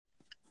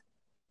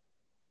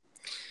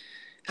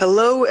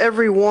Hello,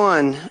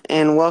 everyone,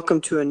 and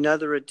welcome to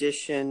another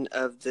edition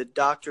of the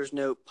Doctor's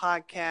Note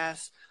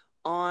podcast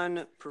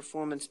on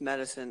performance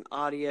medicine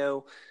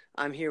audio.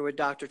 I'm here with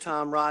Dr.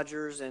 Tom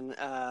Rogers, and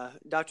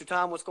Dr.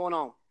 Tom, what's going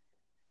on?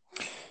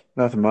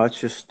 Nothing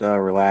much, just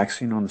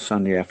relaxing on a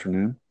Sunday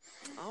afternoon.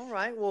 All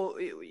right. Well,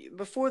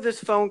 before this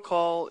phone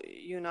call,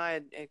 you and I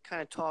had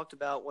kind of talked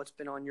about what's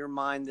been on your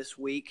mind this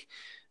week.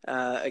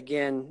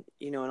 Again,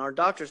 in our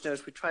doctor's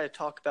notes, we try to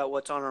talk about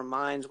what's on our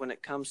minds when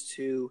it comes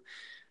to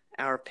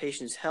our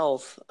patient's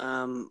health.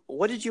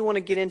 What did you want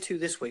to get into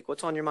this week?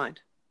 What's on your mind?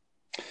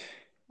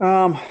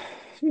 Um,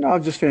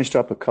 I've just finished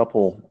up a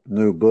couple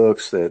new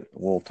books that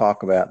we'll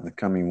talk about in the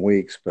coming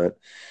weeks, but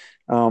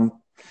um,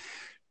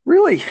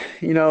 really,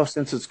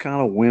 since it's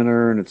kind of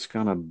winter and it's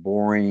kind of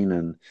boring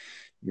and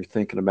you're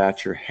thinking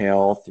about your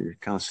health, you're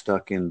kind of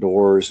stuck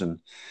indoors, and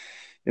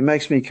it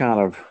makes me kind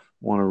of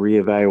want to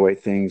reevaluate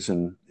things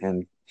and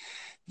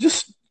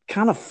just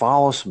kind of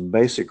follow some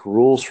basic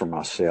rules for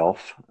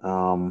myself.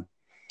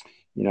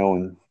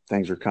 When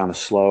things are kind of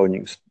slow and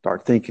you can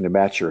start thinking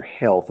about your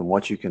health and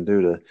what you can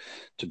do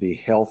to be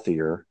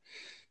healthier.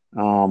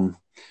 Um,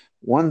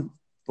 One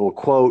little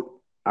quote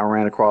I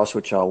ran across,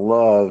 which I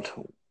loved,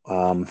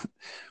 um,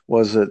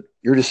 was that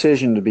your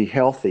decision to be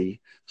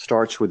healthy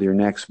starts with your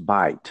next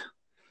bite.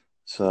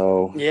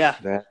 So Yeah.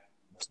 that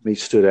to me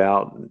stood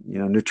out.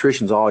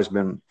 Nutrition's always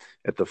been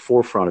at the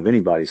forefront of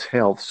anybody's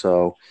health.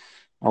 So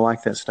I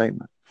like that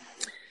statement.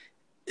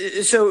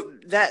 So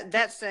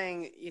that's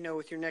saying,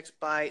 with your next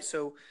bite,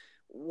 so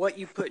what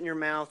you put in your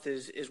mouth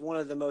is one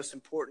of the most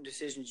important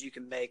decisions you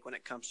can make when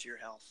it comes to your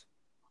health.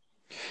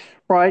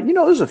 Right.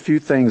 There's a few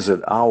things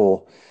that I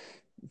will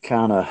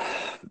kind of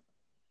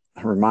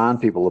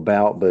remind people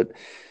about, but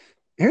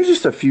here's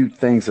just a few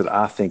things that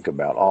I think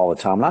about all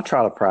the time. And I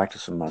try to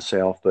practice them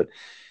myself, but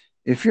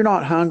if you're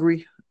not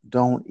hungry,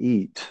 don't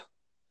eat.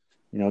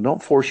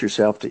 Don't force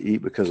yourself to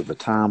eat because of a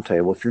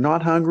timetable. If you're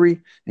not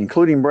hungry,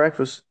 including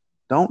breakfast,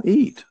 don't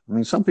eat. I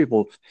mean, some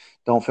people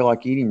don't feel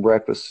like eating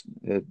breakfast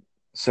at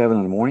 7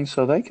 in the morning,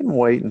 so they can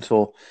wait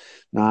until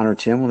 9 or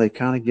 10 when they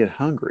kind of get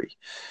hungry.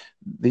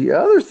 The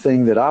other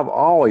thing that I've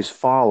always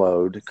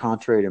followed,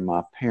 contrary to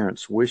my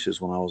parents' wishes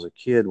when I was a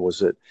kid, was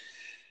that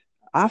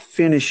I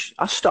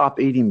stop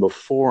eating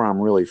before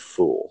I'm really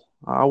full.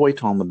 I wait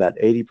till I'm about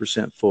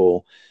 80%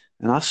 full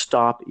and I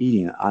stop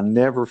eating. I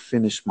never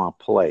finish my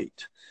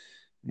plate.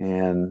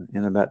 And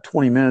in about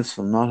 20 minutes,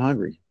 I'm not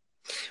hungry.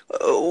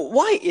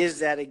 Why is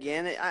that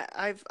again?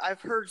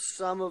 I've heard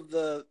some of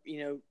the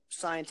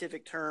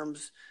scientific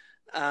terms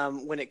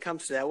when it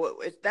comes to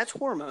that. That's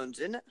hormones,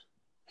 isn't it?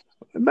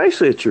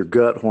 Basically, it's your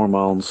gut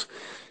hormones.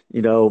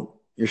 Your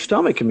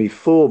stomach can be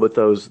full, but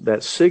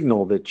that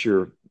signal that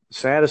you're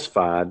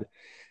satisfied,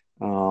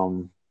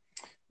 um,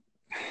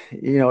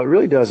 it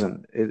really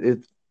doesn't.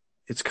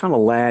 It's kind of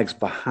lags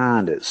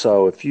behind it.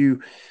 So if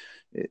you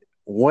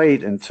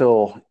wait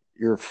until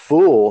you're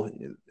full,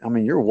 I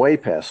mean, you're way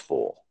past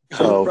full.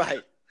 So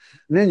Right.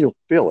 then you'll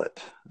feel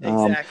it.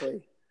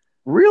 Exactly.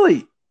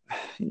 Really,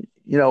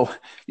 you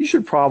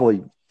should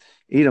probably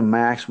eat a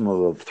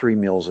maximum of 3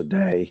 meals a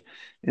day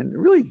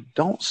and really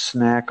don't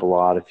snack a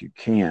lot if you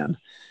can.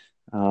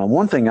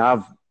 One thing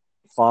I've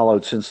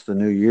followed since the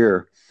new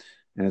year,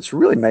 and it's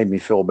really made me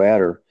feel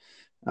better,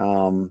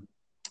 um,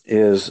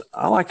 is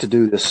I like to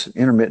do this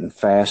intermittent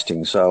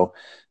fasting. So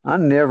I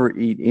never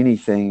eat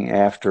anything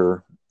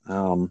after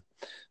I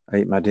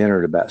eat my dinner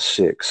at about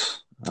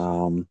 6.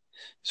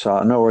 So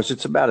in other words,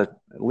 it's about at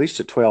least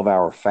a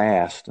 12-hour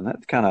fast, and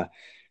that kind of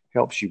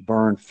helps you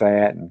burn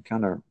fat and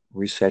kind of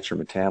reset your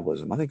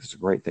metabolism. I think it's a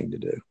great thing to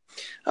do.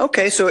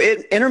 Okay, so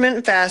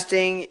intermittent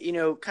fasting,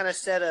 kind of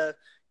set a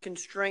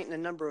constraint in the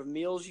number of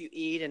meals you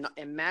eat and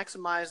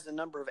maximize the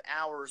number of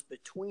hours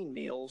between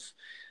meals.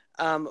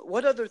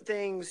 What other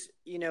things,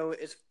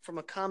 is from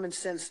a common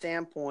sense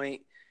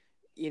standpoint,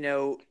 you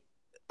know,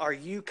 are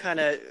you kind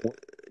of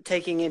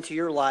taking into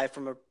your life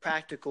from a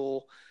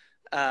practical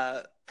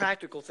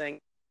thing to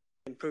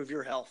improve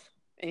your health?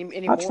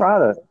 Any I more? try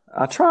to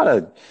I try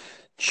to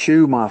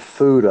chew my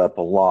food up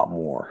a lot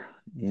more,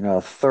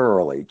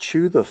 thoroughly.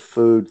 Chew the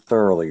food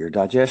thoroughly. Your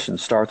digestion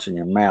starts in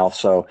your mouth,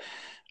 so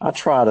I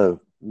try to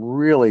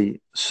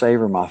really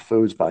savor my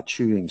foods by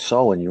chewing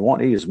slowly. And you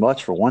won't eat as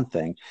much for one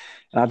thing.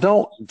 And I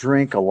don't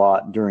drink a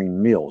lot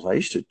during meals. I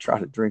used to try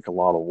to drink a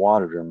lot of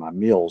water during my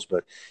meals,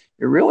 but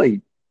it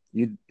really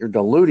you're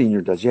diluting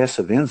your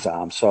digestive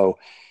enzymes. So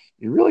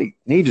you really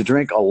need to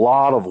drink a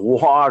lot of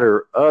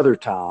water other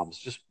times.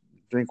 Just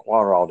drink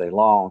water all day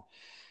long,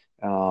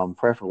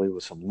 preferably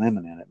with some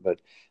lemon in it.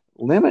 But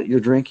limit your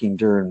drinking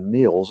during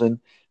meals, and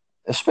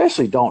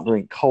especially don't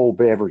drink cold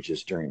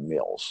beverages during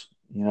meals.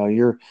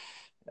 Your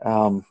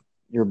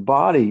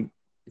body,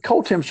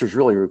 cold temperatures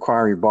really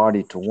require your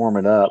body to warm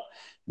it up,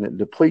 and it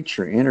depletes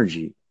your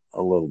energy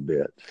a little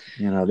bit.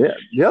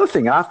 The other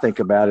thing I think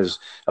about is,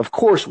 of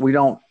course, we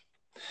don't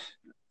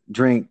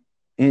drink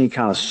any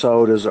kind of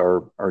sodas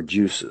or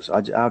juices.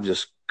 I've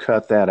just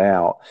cut that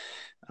out.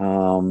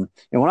 And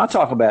when I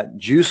talk about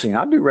juicing,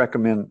 I do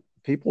recommend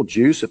people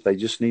juice if they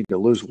just need to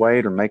lose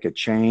weight or make a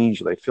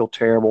change, or they feel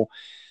terrible.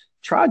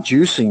 Try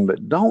juicing,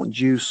 but don't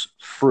juice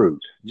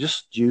fruit.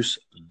 Just juice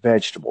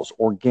vegetables,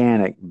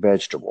 organic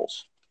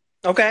vegetables.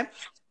 Okay.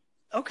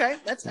 Okay.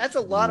 That's a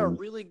lot Um, of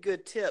really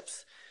good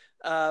tips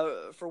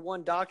for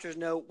one doctor's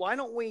note. Why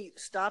don't we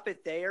stop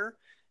it there,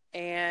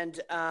 and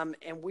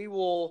we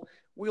will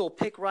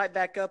pick right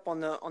back up on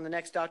the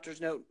next doctor's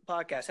note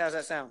podcast. How's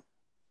that sound?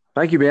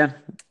 Thank you, Ben.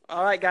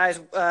 All right, guys.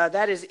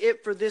 That is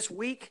it for this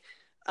week.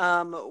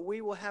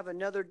 We will have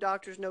another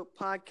doctor's note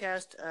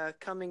podcast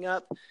coming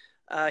up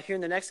here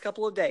in the next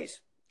couple of days.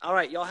 All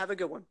right, y'all have a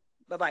good one.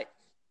 Bye bye.